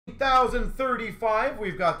1035,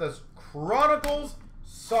 we've got this Chronicles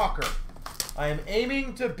Soccer. I am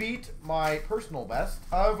aiming to beat my personal best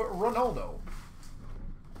of Ronaldo.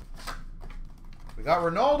 We got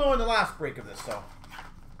Ronaldo in the last break of this, so.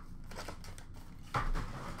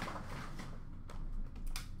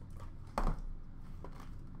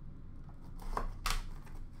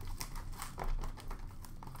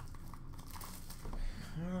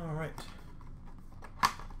 All right.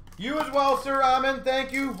 You as well, Sir Amin.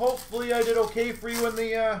 Thank you. Hopefully I did okay for you in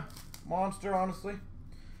the monster, honestly.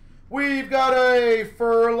 We've got a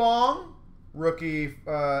Furlong, rookie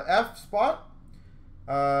F spot.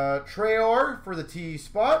 Traore for the T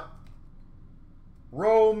spot.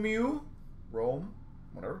 Rome,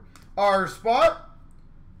 whatever. R spot.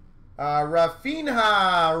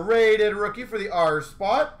 Rafinha, rated rookie for the R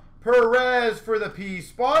spot. Perez for the P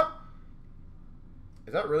spot.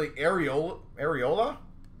 Is that really Areola?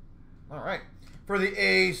 All right. For the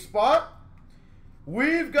A spot,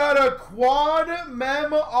 we've got a quad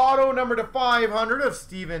mem auto number to 500 of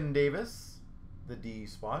Steven Davis, the D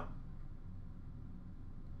spot.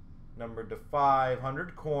 Number to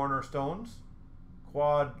 500, Cornerstones,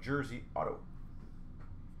 quad jersey auto.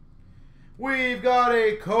 We've got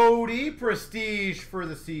a Cody Prestige for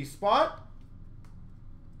the C spot.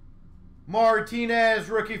 Martinez,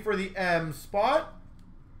 rookie for the M spot.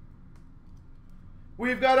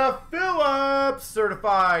 We've got a Phillips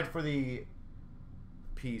certified for the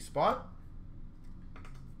P spot.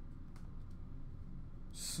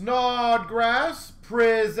 Snodgrass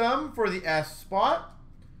Prism for the S spot.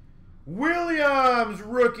 Williams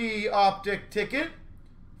rookie optic ticket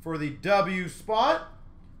for the W spot.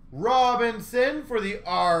 Robinson for the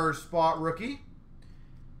R spot rookie.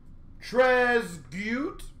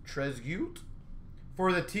 Trezeguet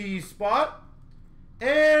for the T spot.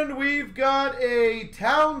 And we've got a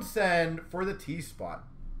Townsend for the T spot.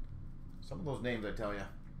 Some of those names, I tell you.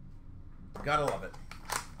 Gotta love it.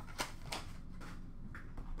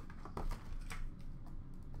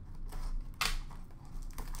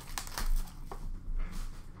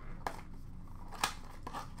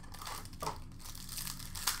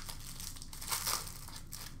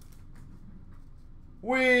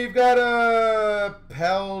 We've got a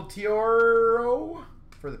Peltiero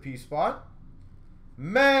for the P spot.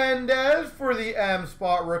 Mendez for the M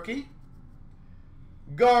spot rookie.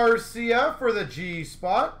 Garcia for the G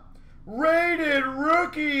spot. Rated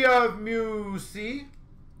rookie of Musi,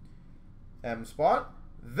 M spot.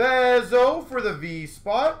 Vezo for the V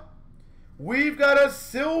spot. We've got a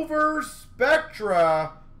Silver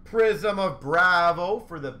Spectra Prism of Bravo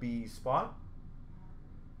for the B spot.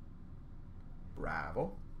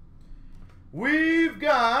 Bravo. We've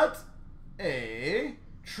got a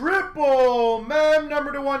triple mem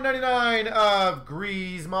number to 199 of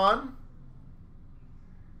Griezmann.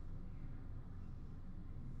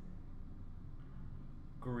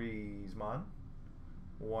 Griezmann,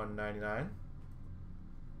 199.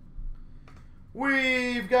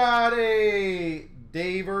 We've got a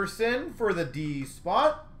Daverson for the D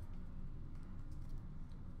spot.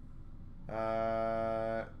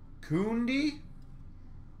 Conde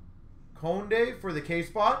for the K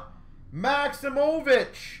spot.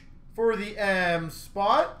 Maximovic for the M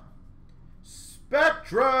spot.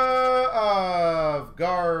 Spectra of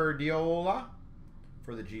Guardiola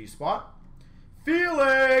for the G spot.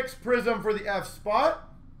 Felix Prism for the F spot.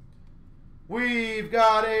 We've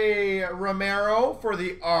got a Romero for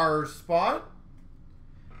the R spot.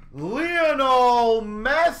 Lionel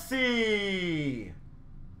Messi,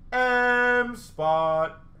 M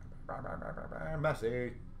spot.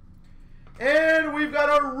 Messi. And we've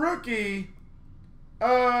got a rookie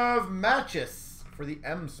of Matches for the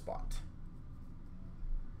M spot.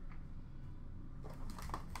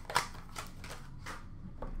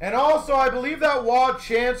 And also, I believe that Wad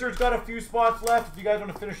Chancer's got a few spots left. If you guys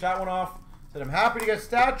want to finish that one off, said I'm happy to get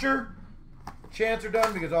Stature, Chancer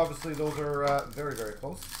done, because obviously those are very, very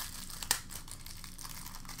close.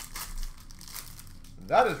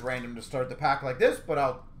 That is random to start the pack like this, but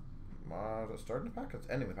I'll... is it starting the pack? It's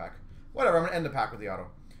ending the pack. Whatever, I'm going to end the pack with the auto.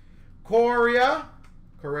 Carrera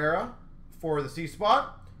for the C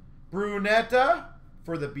spot. Brunetta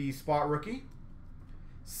for the B spot rookie.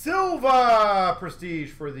 Silva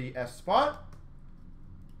Prestige for the S spot.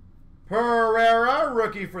 Pereira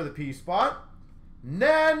rookie for the P spot.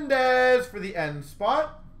 Nandez for the N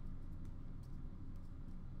spot.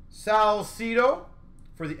 Salcido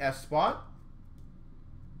for the S spot.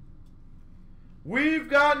 We've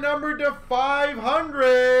got number to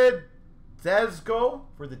 500. Desco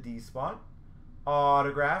for the D spot.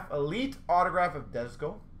 Autograph. Elite autograph of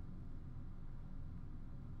Desco.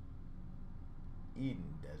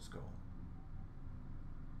 Eden Desco. just go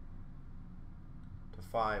to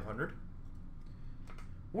 500.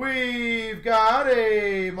 We've got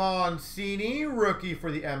a Mancini rookie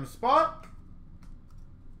for the M spot.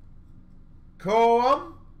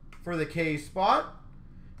 Coam for the K spot.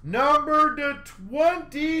 Number to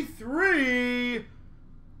 23,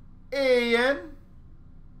 AN.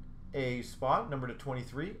 A spot, number to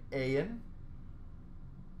 23, AN.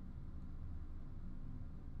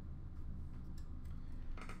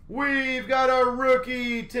 We've got a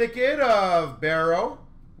rookie ticket of Barrow.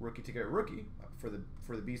 Rookie ticket, rookie for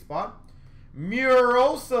the B spot.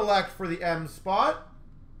 Mural select for the M spot.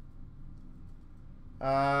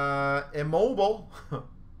 Immobile.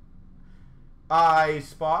 I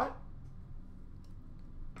spot.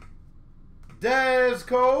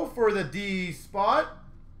 Desco for the D spot.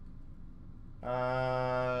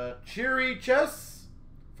 Cheery Chess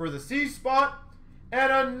for the C spot. And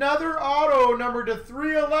another auto number to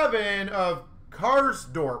 311 of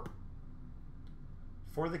Karsdorp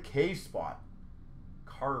for the K spot.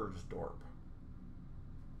 Karsdorp.